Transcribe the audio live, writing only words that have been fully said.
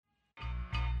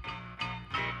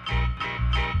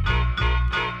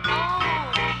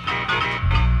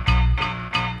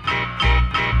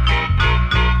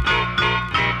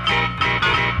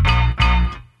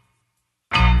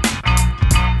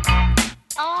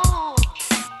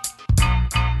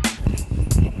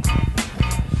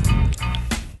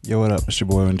Yo, what up? It's your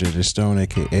boy JJ Stone,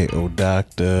 aka O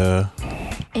Doctor.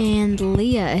 And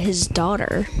Leah, his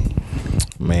daughter.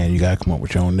 Man, you gotta come up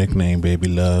with your own nickname, baby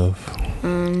love.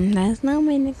 That's not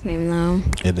my nickname though.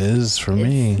 It is for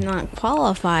me. It's not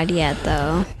qualified yet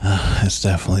though. It's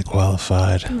definitely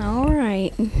qualified.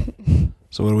 Alright.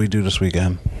 So what do we do this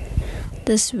weekend?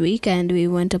 This weekend we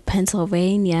went to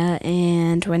Pennsylvania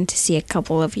and went to see a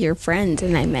couple of your friends,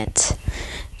 and I met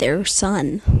their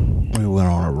son. We went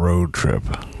on a road trip.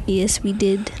 Yes, we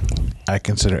did. I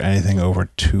consider anything over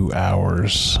 2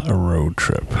 hours a road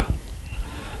trip.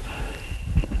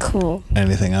 Cool.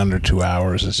 Anything under 2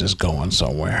 hours is just going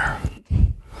somewhere.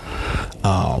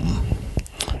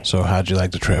 So how'd you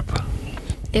like the trip?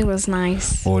 It was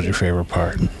nice. What was your favorite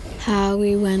part? How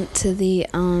we went to the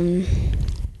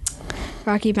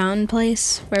Rocky Mountain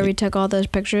place where we took all those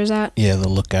pictures at. Yeah, the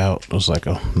lookout. It was like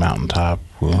a mountaintop.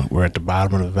 We're at the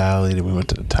bottom of the valley, then we went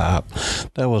to the top.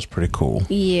 That was pretty cool.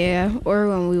 Yeah, or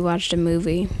when we watched a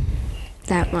movie.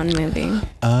 That one movie.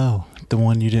 Oh, the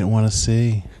one you didn't want to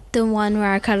see. The one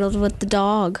where I cuddled with the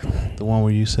dog. The one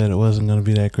where you said it wasn't going to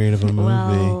be that great of a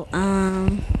movie.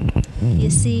 Well, you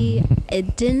see,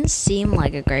 it didn't seem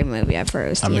like a great movie at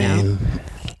first, I you mean, know?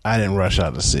 I didn't rush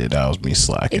out to see it. That was me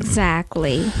slacking.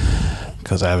 Exactly.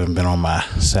 Because I haven't been on my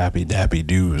sappy dappy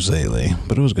doos lately.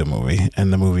 But it was a good movie.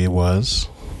 And the movie was?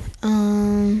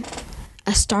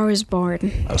 A Star Is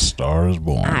Born. A Star Is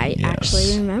Born. I yes.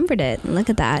 actually remembered it. Look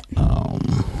at that.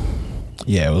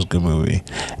 Yeah, it was a good movie.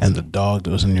 And the dog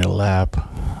that was in your lap,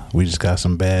 we just got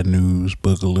some bad news.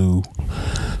 Boogaloo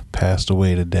passed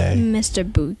away today. Mr.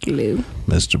 Boogaloo.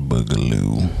 Mr.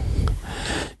 Boogaloo.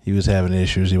 He was having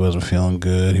issues. He wasn't feeling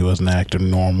good. He wasn't acting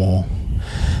normal.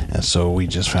 And so we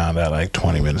just found out like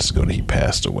 20 minutes ago that he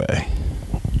passed away.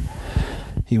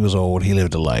 He was old. He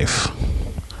lived a life.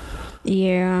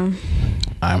 Yeah.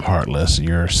 I'm heartless.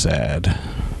 You're sad.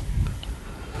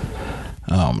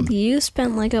 You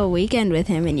spent like a weekend with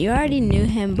him and you already knew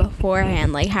him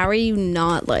beforehand. Like, how are you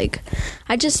not like...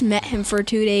 I just met him for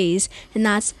 2 days and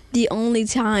that's the only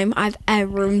time I've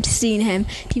ever seen him.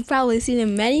 You've probably seen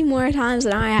him many more times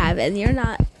than I have, and you're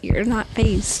not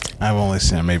faced. I've only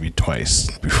seen him maybe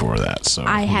twice before that, so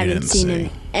I haven't seen him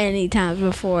any times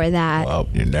before that. Well,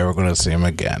 you're never going to see him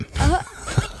again.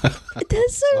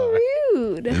 That's so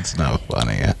rude. It's not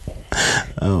funny.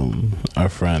 Our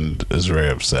friend is very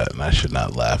upset, and I should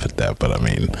not laugh at that, but I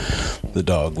mean, the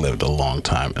dog lived a long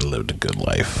time and lived a good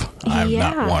life. I'm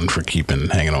not one for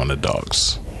hanging on to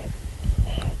dogs.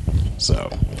 So,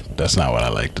 that's not what I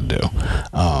like to do.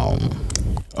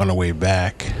 On the way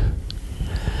back,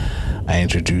 I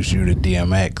introduced you to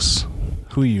DMX,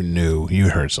 who you knew. You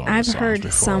heard some of his songs before. I've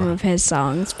heard some of his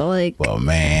songs, but like... Well,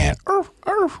 man.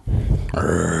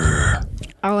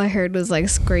 All I heard was like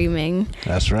screaming.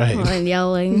 That's right. And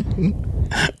yelling.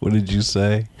 What did you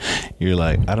say? You're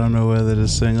like, I don't know whether to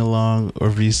sing along or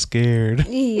be scared.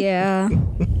 Yeah.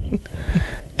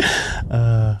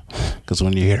 Because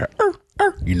when you hear,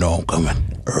 you know I'm coming.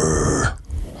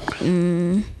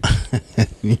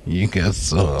 You get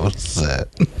so upset.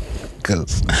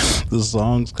 Because the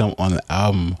songs come on the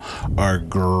album are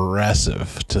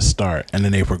aggressive to start, and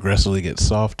then they progressively get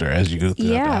softer as you go through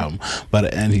the album. By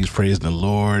the end, he's praising the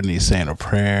Lord, and he's saying a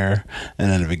prayer, and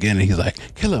then in the beginning, he's like,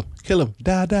 kill him,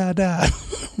 die,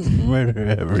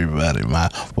 murder everybody,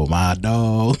 for my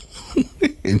dog.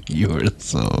 And you were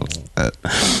so upset.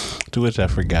 To which I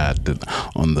forgot that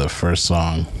on the first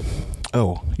song,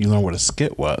 you learned what a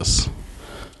skit was.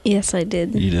 Yes, I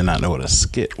did. You did not know what a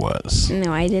skit was.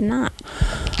 No, I did not.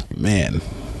 Man,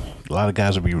 a lot of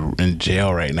guys would be in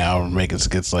jail right now making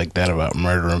skits like that about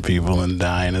murdering people and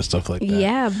dying and stuff like that.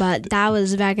 Yeah, but that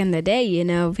was back in the day, you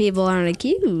know. People aren't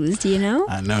accused, you know.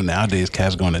 I know. Nowadays,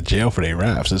 cats going to jail for their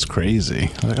raps. It's crazy.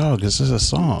 Like, this is a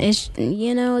song. It's,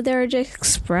 you know, they're just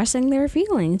expressing their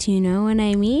feelings, you know what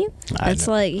I mean? It's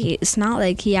not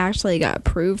like he actually got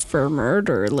proved for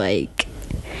murder, like...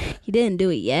 He didn't do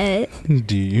it yet.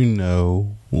 Do you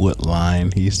know what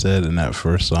line he said in that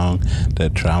first song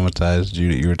that traumatized you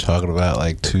that you were talking about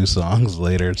like 2 songs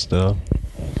later still?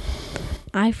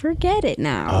 I forget it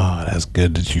now. Oh, that's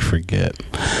good that you forget.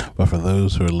 But for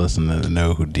those who are listening to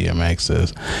know who DMX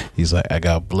is, he's like, I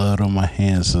got blood on my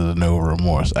hands, so no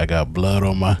remorse. I got blood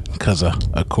on my, cause of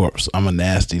a corpse. I'm a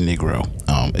nasty Negro.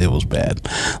 It was bad.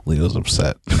 Leo's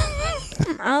upset.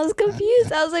 I was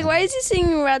confused. I was like, why is he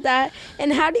singing about that?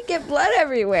 And how did he get blood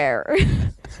everywhere?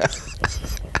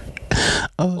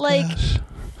 Gosh.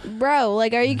 Bro,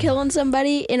 like, are you killing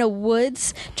somebody in a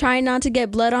woods trying not to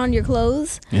get blood on your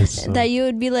clothes? That you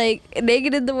would be like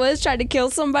naked in the woods trying to kill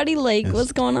somebody? Like,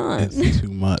 what's going on? It's too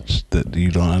much that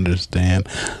you don't understand.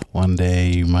 One day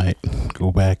you might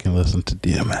go back and listen to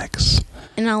DMX.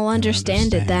 And I'll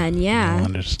understand it then, yeah. You'll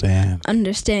understand.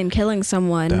 Understand killing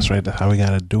someone. That's right. That's how we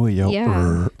gotta do it, yo.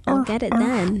 Yeah. I'll get it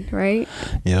then, right?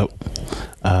 Yep.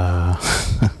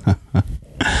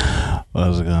 What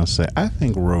was I gonna say? I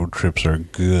think road trips are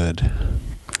good.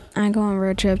 I go on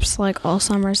road trips like all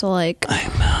summer, so like I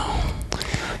know,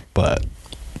 but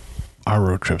our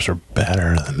road trips are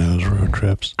better than those road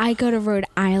trips. I go to Rhode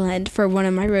Island for one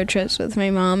of my road trips with my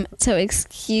mom, so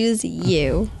excuse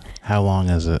you. How long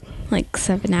is it? Like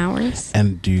 7 hours.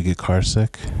 And do you get car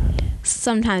sick?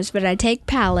 Sometimes, but I take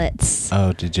pallets.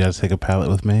 Oh, did you have to take a pallet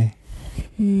with me?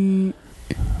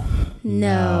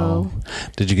 No.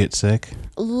 Did you get sick?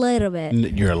 A little bit.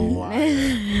 You're a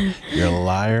liar. You're a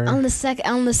liar. On the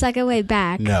second way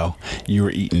back. No, you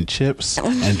were eating chips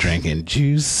and drinking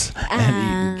juice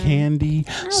and eating candy.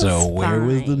 So where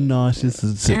was the nauseous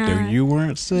and sick? You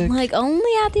weren't sick. Like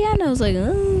only at the end, I was like,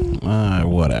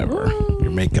 whatever. You're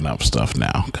making up stuff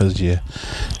now because you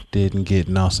didn't get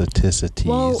nausicicities.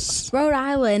 Well, Rhode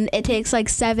Island, it takes like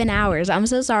 7 hours. I'm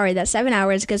so sorry that 7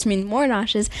 hours gives me more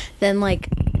nauseous than like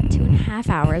 2.5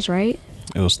 hours, right?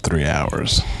 It was 3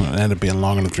 hours. It ended up being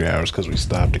longer than 3 hours because we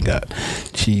stopped and got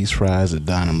cheese fries at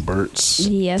Don and Bert's.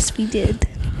 Yes, we did.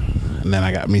 And then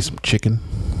I got me some chicken.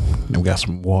 And we got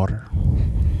some water.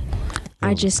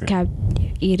 I just kept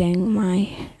drinking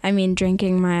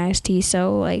my iced tea,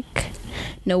 so like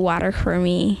no water for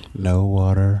me. No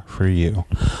water for you.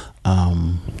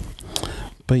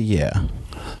 But yeah.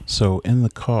 So in the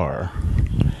car,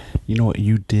 you know what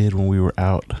you did when we were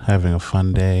out having a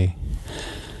fun day?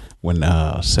 When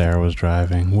Sarah was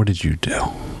driving, what did you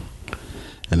do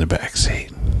in the back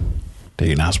seat that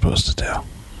you're not supposed to do?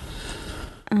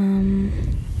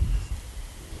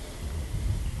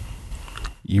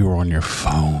 You were on your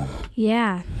phone.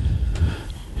 Yeah.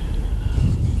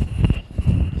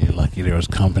 You're lucky there was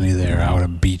company there. I would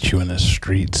have beat you in the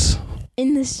streets.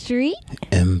 In the street?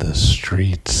 In the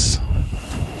streets.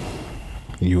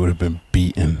 You would have been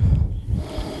beaten,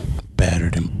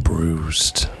 battered, and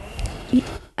bruised.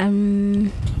 I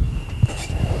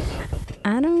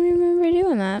don't remember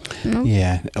doing that. Nope.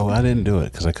 Yeah. Oh, I didn't do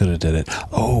it because I could have did it.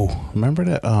 Oh, remember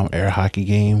that air hockey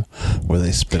game where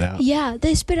they spit out? Yeah,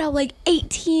 they spit out like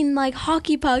 18 like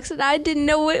hockey pucks, and I didn't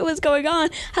know what was going on.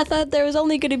 I thought there was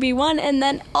only going to be one, and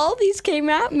then all these came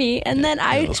at me, and then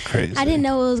It was crazy. I didn't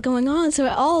know what was going on, so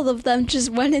all of them just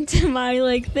went into my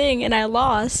like thing, and I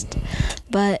lost.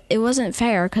 But it wasn't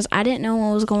fair because I didn't know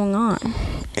what was going on.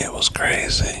 It was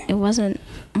crazy. It wasn't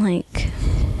like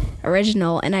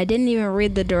original, and I didn't even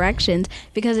read the directions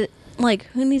because it like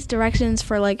who needs directions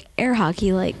for like air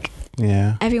hockey? Like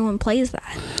Yeah. everyone plays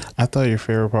that. I thought your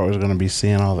favorite part was going to be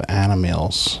seeing all the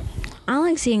animals. I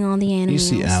like seeing all the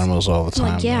animals. You see animals all the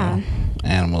time. Like, yeah. though.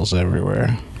 Animals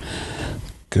everywhere.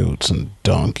 Goats and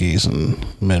donkeys and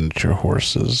miniature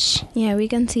horses. Yeah, we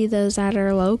can see those at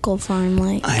our local farm.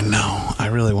 Like, I know. I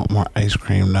really want more ice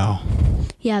cream now.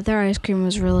 yeah, their ice cream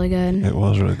was really good. It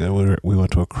was really good. We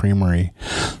went to a creamery,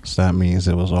 so that means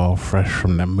it was all fresh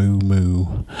from the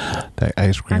moo. That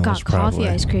ice I cream was got probably coffee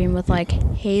ice cream with like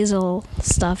hazel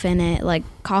stuff in it, like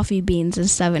coffee beans and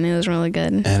stuff, and it was really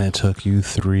good. And it took you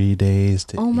 3 days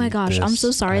to Oh my eat gosh, I'm this so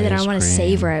sorry that I ice want to cream.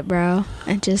 savor it, bro.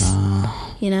 And just,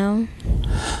 you know.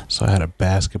 So I had a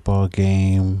basketball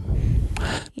game.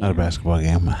 Not a basketball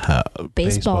game. A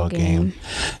baseball game.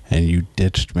 And you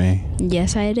ditched me.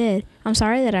 Yes, I did. I'm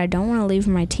sorry that I don't want to leave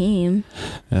my team.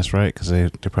 That's right, because they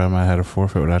probably might have had a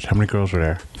forfeit without you. How many girls were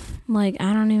there? Like,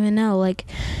 I don't even know. Like,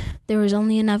 there was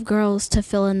only enough girls to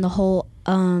fill in the whole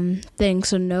thing,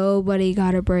 so nobody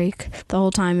got a break the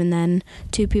whole time. And then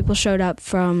 2 people showed up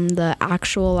from the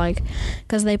actual, like,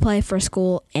 because they play for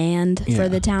school and for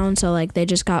the town, so like they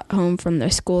just got home from their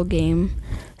school game,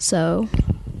 so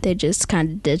they just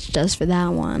kind of ditched us for that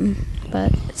one,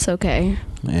 but it's okay.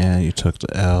 Yeah, you took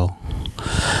the L.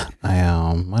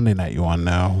 Monday night you won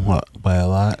now. What, by a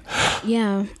lot?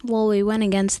 Yeah, well, we went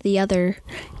against the other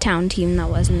town team that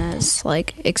wasn't as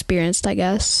like experienced, I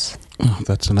guess. Oh,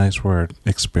 that's a nice word.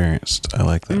 Experienced. I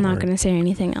like that I'm word. not gonna say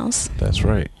anything else. That's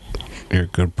right. You're a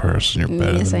good person. You're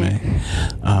better Yes, than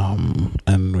I me.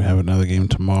 And we have another game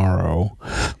tomorrow.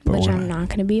 But Which we're I'm not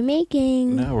gonna be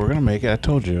making. No, we're gonna make it. I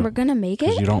told you. We're gonna make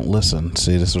Because it? you don't listen.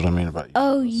 See, this is what I mean about you.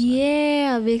 Oh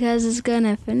yeah, because it's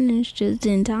gonna finish just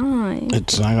in time.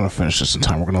 It's not gonna finish this in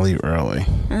time. We're gonna leave early.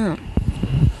 Oh.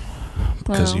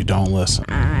 Because Well, you don't listen.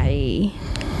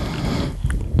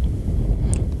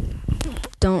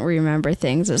 don't remember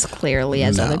things as clearly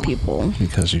as other people.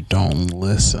 Because you don't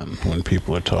listen when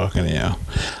people are talking to you.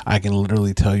 I can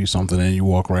literally tell you something and you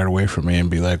walk right away from me and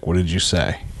be like, what did you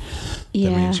say? Yeah.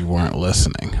 That means you weren't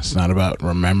listening. It's not about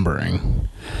remembering,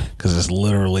 because it's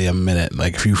literally a minute.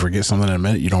 Like, if you forget something in a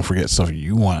minute, you don't forget stuff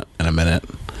you want in a minute.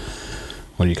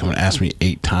 When you come and ask me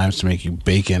 8 times to make you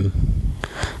bacon.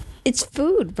 It's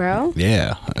food, bro.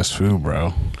 Yeah, that's food,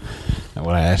 bro. And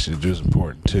what I asked you to do is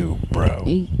important too, bro.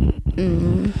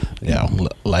 Yeah,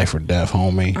 life or death,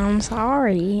 homie. I'm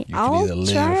sorry. I'll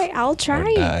try.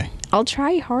 I'll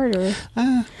try harder.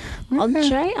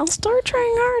 I'll start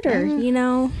trying harder, you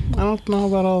know. I don't know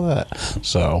about all that.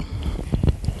 So,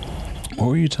 what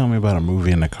were you telling me about a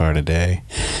movie in the car today?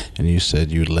 And you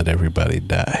said you'd let everybody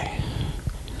die.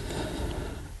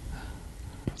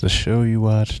 The show you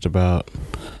watched about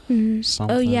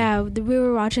something? Oh, yeah. We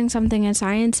were watching something in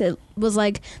Science. It was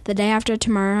like the day after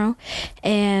tomorrow.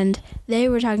 And they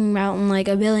were talking about in like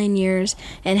a billion years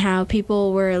and how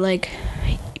people were like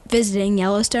visiting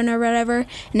Yellowstone or whatever,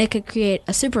 and it could create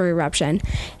a super eruption.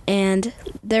 And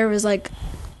there was like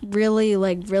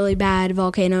really bad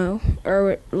volcano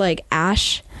or like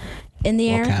ash in the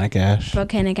air.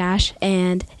 Volcanic ash.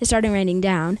 And it started raining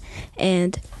down.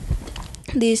 And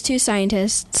these 2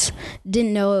 scientists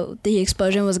didn't know the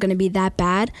explosion was going to be that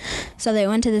bad, so they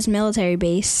went to this military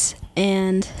base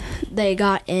and they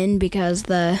got in because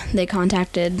they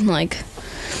contacted like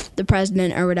the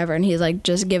president or whatever, and he's like,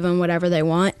 just give them whatever they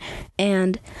want.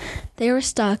 And they were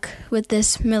stuck with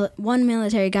this one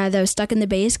military guy that was stuck in the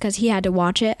base because he had to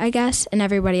watch it, I guess, and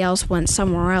everybody else went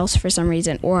somewhere else for some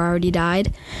reason or already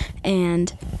died.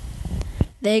 And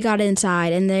they got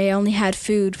inside and they only had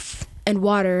food and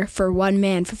water for one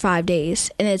man for 5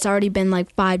 days, and it's already been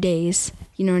like 5 days,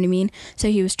 you know what I mean? So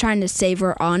he was trying to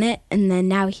savor on it, and then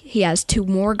now he has 2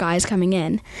 more guys coming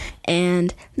in,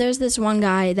 and there's this one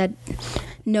guy that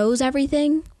knows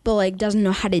everything but like doesn't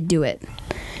know how to do it.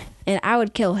 And I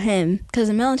would kill him because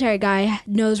the military guy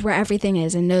knows where everything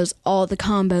is and knows all the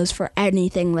combos for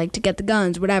anything, like to get the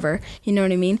guns, whatever. You know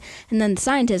what I mean? And then the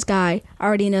scientist guy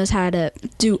already knows how to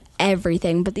do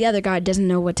everything, but the other guy doesn't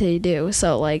know what to do.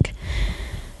 So, like,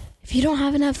 if you don't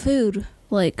have enough food,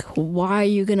 like, why are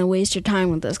you going to waste your time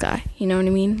with this guy? You know what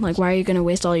I mean? Like, why are you going to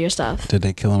waste all your stuff? Did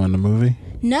they kill him in the movie?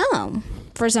 No.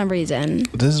 For some reason.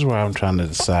 This is where I'm trying to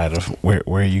decide of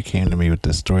where you came to me with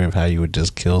this story of how you would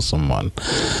just kill someone.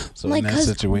 So like, in that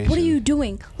situation, what are you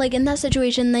doing? Like, in that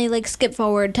situation, they like skip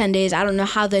forward 10 days. I don't know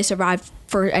how they survived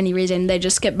for any reason. They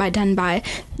just skipped by 10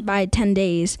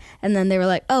 days, and then they were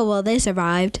like, oh well, they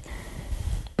survived.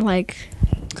 Like,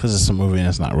 because it's a movie and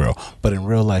it's not real. But in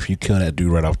real life, you kill that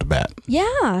dude right off the bat.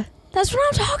 Yeah, that's what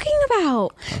I'm talking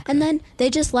about. Okay. And then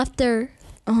they just left their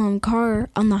car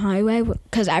on the highway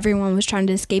because everyone was trying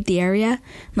to escape the area,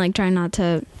 like trying not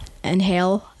to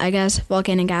inhale, I guess,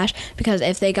 volcanic ash, because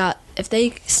if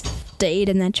they stayed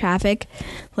in that traffic,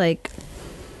 like,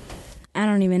 I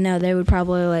don't even know, they would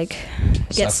probably like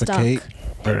get Suffocate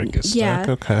stuck or get stuck. Yeah.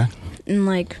 Okay. And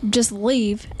like just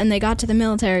leave. And they got to the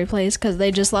military place because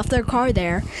they just left their car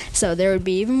there, so there would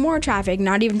be even more traffic.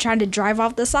 Not even trying to drive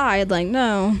off the side, like,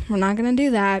 no, we're not gonna do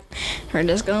that, we're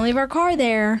just gonna leave our car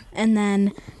there. And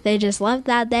then they just left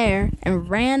that there and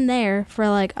ran there for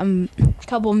like a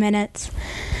couple minutes,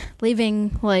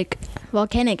 leaving like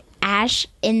volcanic ash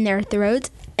in their throats.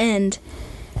 And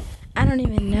I don't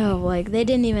even know, like, they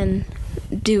didn't even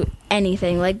do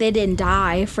anything. Like, they didn't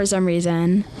die for some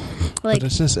reason. Like, but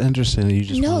it's just interesting that you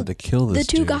just wanted to kill this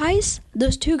dude.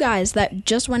 Those 2 guys that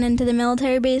just went into the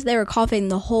military base, they were coughing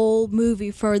the whole movie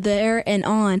for there and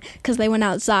on because they went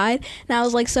outside. And I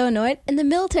was like so annoyed. And the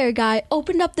military guy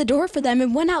opened up the door for them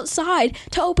and went outside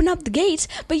to open up the gates.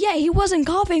 But yeah, he wasn't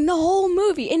coughing the whole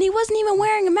movie, and he wasn't even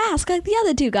wearing a mask like the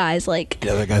other 2 guys. Like,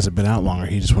 the other guys have been out longer.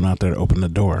 He just went out there to open the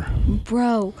door.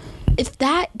 Bro, if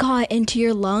that got into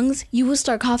your lungs, you would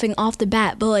start coughing off the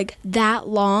bat. But like that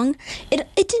long, it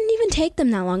didn't even take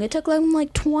them that long. It took them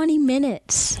like 20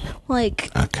 minutes. Like,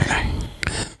 okay,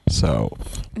 so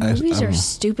movies are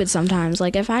stupid sometimes.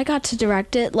 Like, if I got to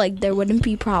direct it, like, there wouldn't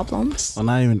be problems. Well,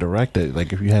 not even direct it.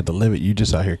 Like, if you had to live it, you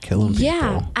just out here killing people.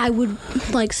 Yeah, I would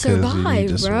like survive,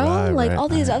 bro. Survive, like, right? all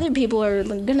these other people are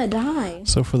like, gonna die.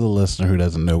 So for the listener who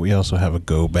doesn't know, we also have a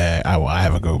go bag. I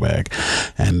have a go bag,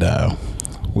 and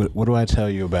what do I tell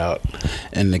you about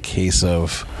in the case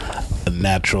of a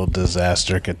natural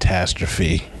disaster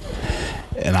catastrophe,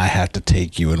 and I have to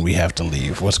take you and we have to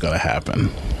leave? What's going to happen?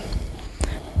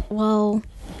 Well,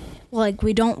 like,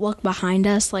 we don't look behind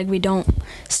us. Like, we don't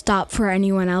stop for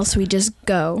anyone else. We just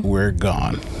go. We're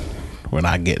gone. We're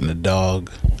not getting the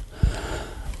dog.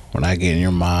 We're not getting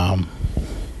your mom.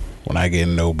 We're not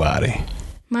getting nobody.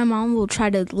 My mom will try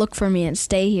to look for me and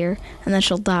stay here, and then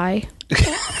she'll die.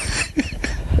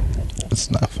 It's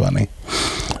not funny.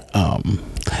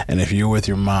 And if you're with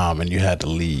your mom and you had to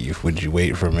leave, would you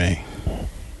wait for me?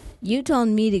 You told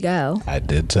me to go. I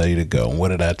did tell you to go. And what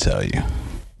did I tell you?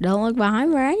 Don't look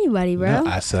behind for anybody, bro. No,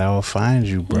 I said I will find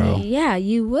you, bro. Yeah,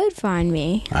 you would find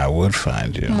me. I would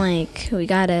find you. Like, we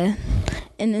gotta...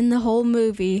 And in the whole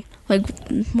movie, like,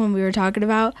 when we were talking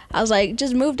about, I was like,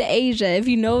 just move to Asia. If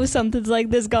you know something's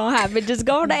like this gonna happen, just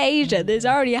go to Asia. There's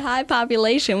already a high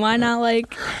population. Why not,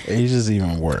 like... Asia's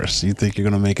even worse. You think you're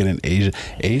gonna make it in Asia?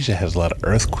 Asia has a lot of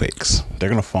earthquakes. They're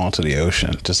gonna fall into the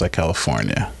ocean, just like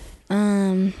California.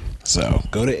 So,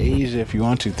 go to Asia if you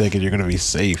want to, thinking you're gonna be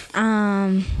safe.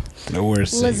 Nowhere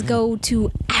safe. Let's go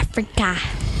to Africa.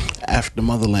 After the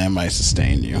motherland might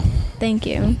sustain you. Thank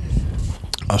you.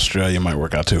 Australia might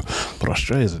work out too, but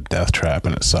Australia's a death trap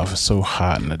in itself. It's so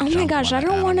hot in the jungle. Oh my gosh, I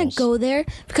don't want to go there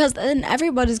because then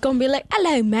everybody's gonna be like,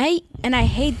 "Hello, mate," and I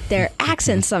hate their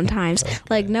accents sometimes. Okay.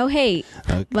 Like, no hate,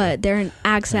 Okay. but their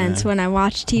accents when I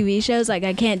watch TV shows, like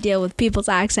I can't deal with people's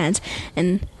accents,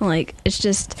 and like it's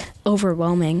just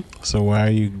overwhelming. So why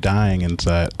are you dying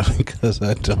inside? Because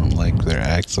I don't like their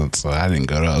accents, so I didn't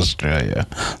go to Australia.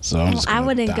 So I'm just I gonna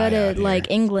wouldn't go die out to like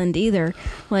here. England either.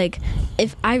 Like,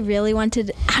 if I really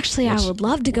wanted, actually, I would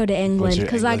love to go to England your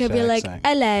because I could be English like, accent?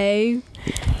 "Hello,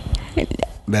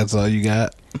 That's all you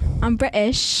got? I'm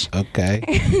British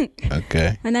Okay.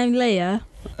 Okay. and I'm Leah.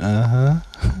 I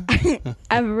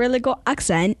have a really cool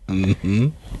accent.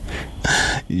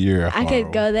 You're I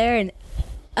could go there and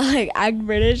like act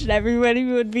British and everybody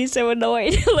would be so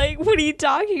annoyed. Like, what are you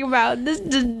talking about? This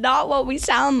is not what we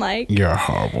sound like." You're a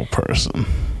horrible person.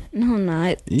 No, I'm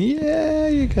not. Yeah,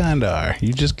 you kind of are.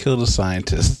 You just killed a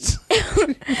scientist.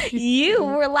 You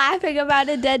were laughing about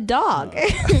a dead dog.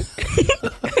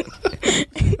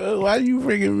 Why are you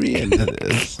bringing me into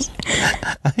this?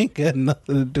 I ain't got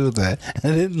nothing to do with that. I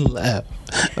didn't laugh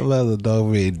about the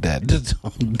dog being dead. Just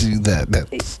don't do that.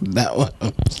 That's not what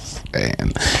I'm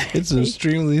saying. It's an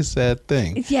extremely sad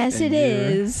thing. Yes, And it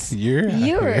is. You're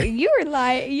You were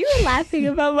laughing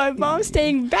about my mom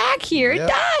staying back here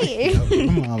Yep. dying.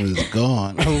 Your mom is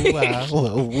gone. Oh wow,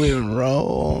 what went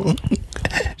wrong?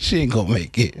 She ain't gonna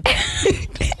make it.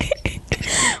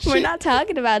 We're not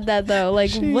talking about that though.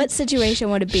 Like, what situation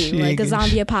would it be? she Like a ain't-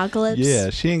 zombie apocalypse? Yeah,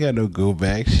 she ain't got no go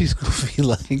back. She's gonna be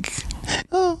like,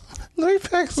 oh, let me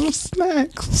pack some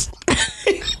snacks.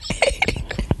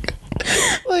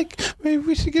 Like, maybe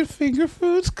we should get finger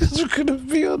foods because we're gonna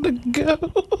be on the go.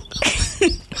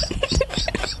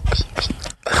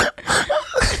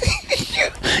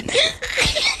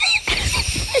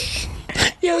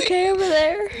 You okay over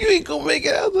there? You ain't gonna make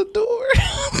it out the door.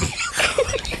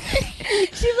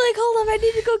 She's like, hold up, I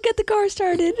need to go get the car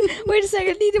started. Wait a second,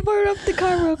 I need to burn up the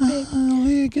car real quick.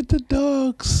 Leah, get the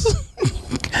dogs.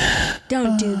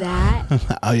 Don't do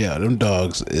that. Oh yeah, them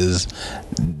dogs is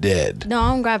dead. No,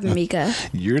 I'm grabbing Mika.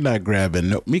 You're not grabbing.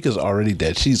 No, Mika's already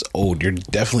dead. She's old. You're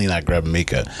definitely not grabbing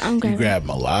Mika. I'm You grabbing- grab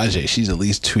Melage. She's at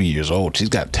least 2 years old. She's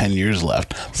got 10 years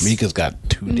left. Mika's got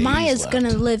 2 days Maya's left. gonna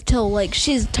live till like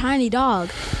she's a tiny dog.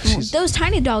 Those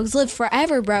tiny dogs live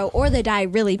forever, bro, or they die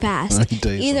really fast. Let me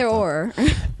tell you Either something. or.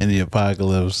 In the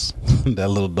apocalypse, that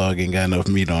little dog ain't got enough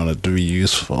meat on it to be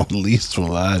useful. At least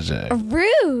Melage.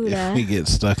 Rude. If we get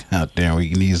stuck out there and we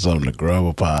need something to grub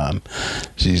upon,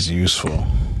 she's useful.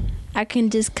 I can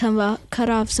just cut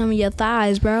off some of your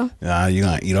thighs, bro. Nah, you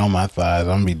gonna eat all my thighs. I'm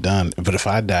gonna be done. But if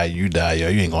I die, you die, yo.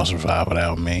 You ain't gonna survive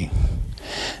without me.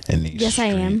 In these Yes, I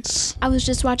am. streets. I was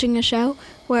just watching a show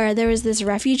where there was this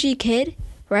refugee kid,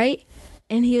 right?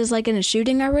 And he was like in a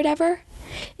shooting or whatever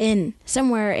in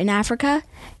somewhere in Africa,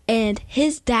 and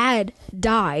his dad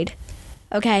died.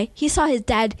 Okay? He saw his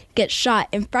dad get shot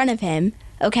in front of him,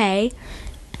 okay?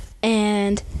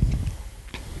 And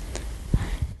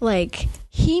like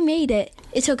he made it.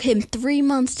 It took him 3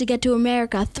 months to get to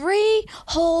America. 3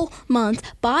 whole months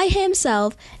by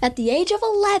himself at the age of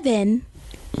 11.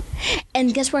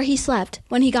 And guess where he slept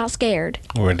when he got scared?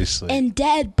 Where'd he sleep? In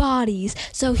dead bodies,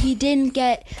 so he didn't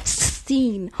get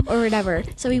seen or whatever,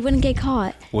 so he wouldn't get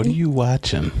caught. What are you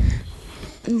watching?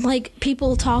 Like,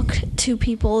 people talk to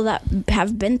people that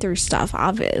have been through stuff,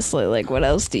 obviously. Like, what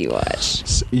else do you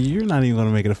watch? You're not even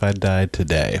gonna make it if I died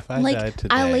today. If I died Like,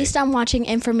 today, at least I'm watching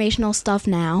informational stuff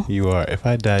now. you are. If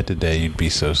I died today, you'd be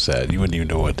so sad. You wouldn't even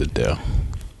know what to do.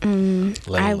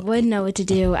 I would know what to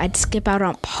do. I'd skip out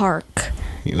on park.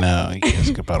 You know, you can't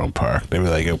skip out on park. They'd be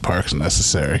like, "Yo, park's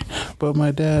necessary." But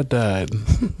my dad died.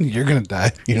 You're gonna die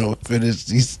if you don't finish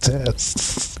these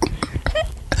tests.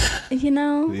 You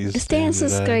know, These dance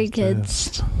is great,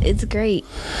 kids. tests. It's great.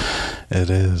 It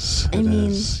is. I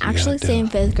mean, actually stay in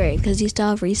 5th grade because you still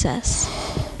have recess.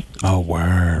 Oh,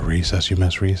 word. Recess. You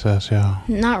miss recess, y'all?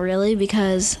 Not really,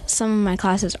 because some of my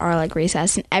classes are like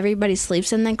recess and everybody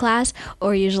sleeps in the class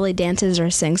or usually dances or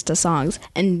sings to songs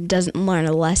and doesn't learn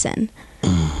a lesson.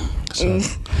 So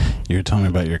you were telling me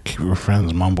about your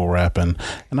friends mumble rapping,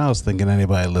 and I was thinking,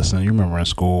 anybody listening, you remember in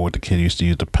school what the kid used to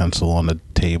use the pencil on the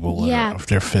table? Yeah. Or if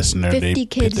they're fisting there, 50 they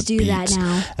kids hit the do that beats,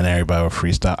 now. and everybody would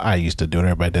freestyle. I used to do it.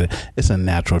 Everybody did it. It's a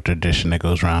natural tradition that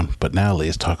goes around. But now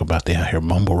let's talk about they out here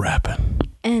mumble rapping.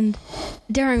 And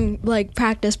during like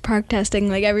practice park testing,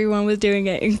 like everyone was doing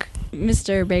it. And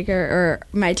Mr. Baker, or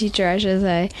my teacher, I should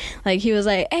say, like he was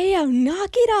like, "Hey, yo, knock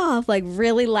it off!" Like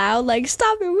really loud, like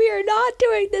 "Stop it! We are not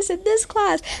doing this in this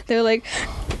class." They're like,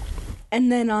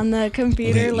 and then on the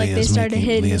computer, like they started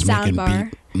hitting the sound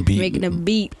bar, making a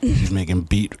beat. She's making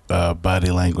beat body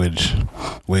language,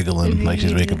 wiggling like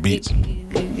she's making beats.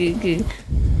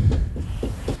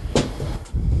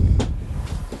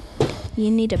 You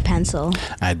need a pencil.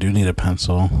 I do need a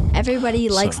pencil. Everybody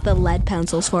likes the lead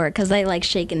pencils for it because they like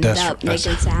shaking it up,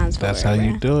 making sounds for it. That's how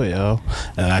you do it, yo.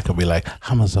 And I could be like,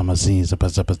 and then all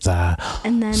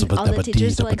the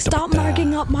teachers are like, "Stop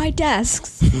marking up my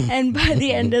desks." And by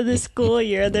the end of the school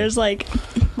year, there's like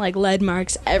lead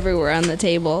marks everywhere on the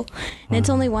table. And it's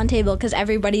only one table because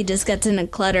everybody just gets in a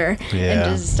clutter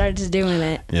and just starts doing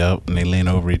it. Yep, and they lean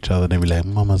over each other and they be like,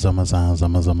 "Mama, zama, zama,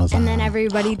 zama, zama." And then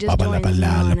everybody just joins in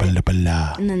on it.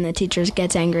 And then the teachers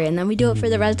gets angry, and then we do it for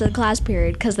the rest of the class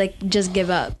period because they just give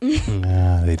up.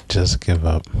 Yeah, they just give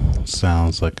up.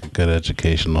 Sounds like a good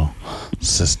educational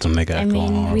system they got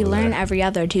going on. We learn every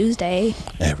other Tuesday.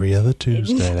 Every other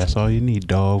Tuesday. That's all you need,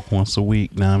 dog. Once a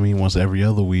week, know what I mean? Once every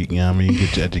other week, you know what I mean?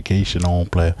 Get your education on,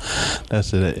 player.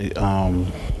 That's it.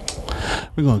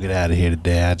 We're going to get out of here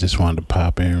today. I just wanted to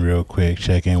pop in real quick,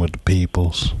 check in with the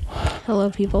peoples. Hello,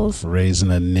 peoples. Raising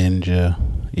a ninja,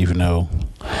 even though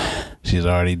she's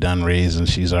already done raising.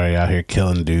 She's already out here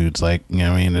killing dudes. Like, you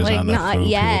know what I mean? There's like, not enough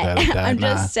yet. I'm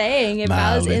just saying, if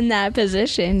I was in that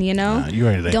position, you know? You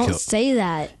already don't say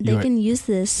that. They can use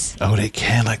this. Oh, they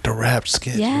can, like the rap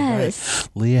skit. Yes.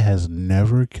 Right. Leah has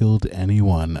never killed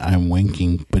anyone. I'm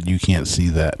winking, but you can't see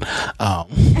that.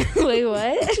 Wait,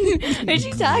 what? What are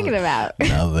you talking about?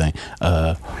 Nothing.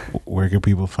 Where can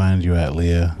people find you at,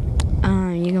 Leah?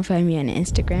 You can find me on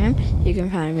Instagram. You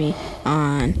can find me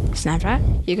on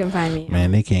Snapchat. You can find me.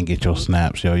 Man, they can't get your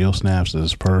snaps, yo. Your snaps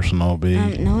is personal, B.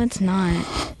 No, it's not.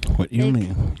 What you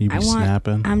mean? You be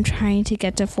snapping? I'm trying to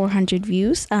get to 400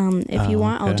 views. If you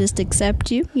want, I'll just accept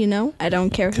you. You know, I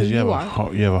don't care who you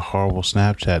are. You have a horrible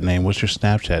Snapchat name. What's your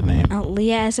Snapchat name?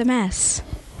 Leah SMS.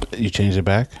 You changed it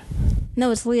back? No,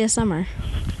 it's Leah Summer.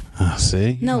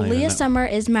 See? No, Leah Summer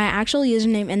is my actual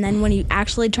username, and then when you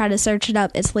actually try to search it up,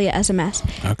 it's Leah SMS.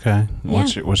 Okay.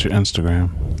 What's your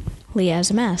Instagram? Leah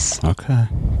SMS. Okay.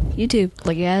 YouTube,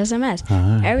 Leah SMS.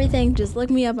 Right. Everything, just look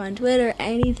me up on Twitter,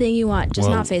 anything you want. Just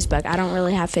not Facebook. I don't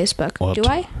really have Facebook. Do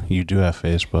I? You do have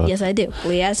Facebook. Yes, I do.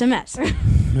 Leah SMS.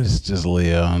 It's just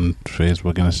Leah on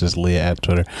Facebook, and it's just Leah at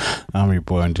Twitter. I'm your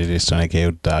boy, JJ Sonny K,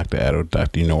 Dr. Addo.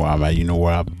 Doctor, you know where I'm at. You know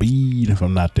where I'll be. If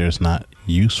I'm not there, it's not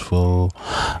useful.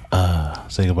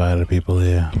 Say goodbye to the people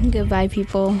here. Goodbye,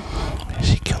 people.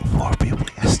 She killed 4 people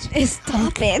yesterday.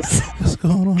 Stop it. What's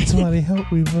going on? Somebody help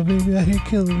me. My baby out here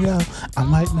killing y'all. I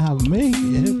might not make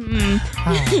it.